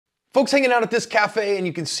Folks hanging out at this cafe, and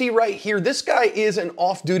you can see right here, this guy is an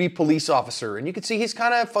off-duty police officer, and you can see he's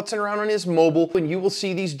kind of futzing around on his mobile, and you will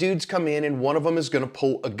see these dudes come in, and one of them is gonna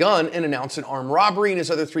pull a gun and announce an armed robbery, and his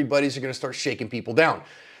other three buddies are gonna start shaking people down.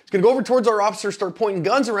 He's gonna go over towards our officer, start pointing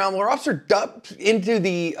guns around. Well, our officer ducked into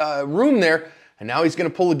the room there, and now he's gonna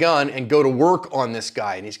pull a gun and go to work on this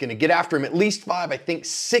guy, and he's gonna get after him at least 5, I think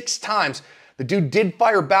 6 times. The dude did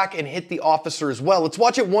fire back and hit the officer as well. Let's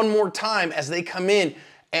watch it one more time as they come in,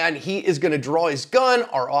 and he is gonna draw his gun.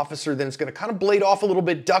 Our officer then is gonna kind of blade off a little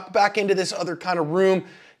bit, duck back into this other kind of room,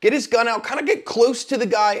 get his gun out, kind of get close to the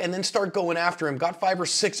guy, and then start going after him. Got 5 or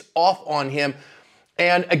 6 off on him.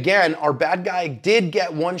 And again, our bad guy did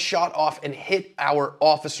get 1 shot off and hit our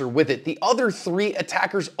officer with it. The other 3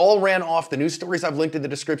 attackers all ran off. The news stories I've linked in the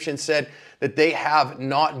description said that they have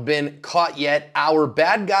not been caught yet. Our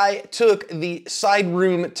bad guy took the side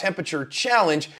room temperature challenge,